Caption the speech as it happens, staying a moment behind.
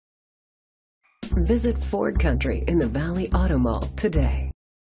Visit Ford Country in the Valley Auto Mall today.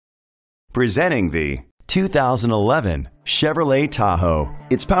 Presenting the 2011 Chevrolet Tahoe.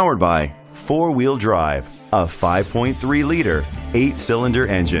 It's powered by four-wheel drive, a 5.3-liter, 8-cylinder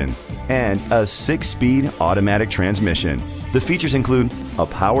engine, and a 6-speed automatic transmission. The features include a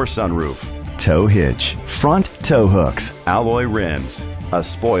power sunroof, tow hitch, front tow hooks, alloy rims, a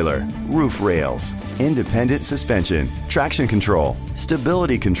spoiler, roof rails, independent suspension, traction control,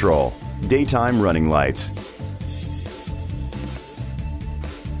 stability control, daytime running lights.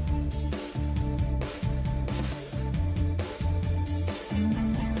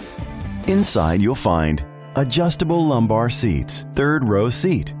 Inside you'll find adjustable lumbar seats, third row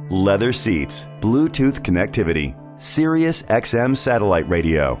seat, leather seats, Bluetooth connectivity, Sirius XM satellite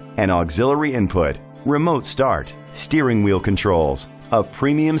radio, an auxiliary input, remote start, steering wheel controls, a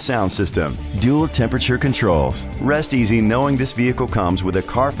premium sound system, dual temperature controls. Rest easy knowing this vehicle comes with a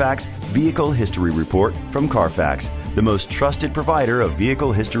Carfax Vehicle History Report from Carfax, the most trusted provider of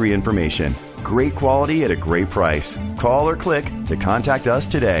vehicle history information. Great quality at a great price. Call or click to contact us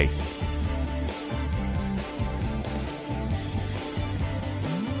today.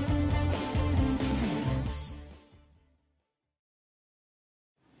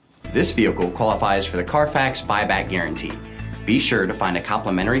 This vehicle qualifies for the Carfax Buyback Guarantee. Be sure to find a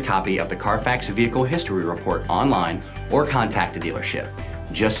complimentary copy of the Carfax Vehicle History Report online or contact the dealership.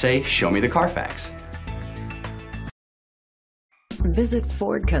 Just say, "Show me the Carfax." Visit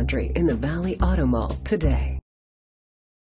Ford Country in the Valley Auto Mall today.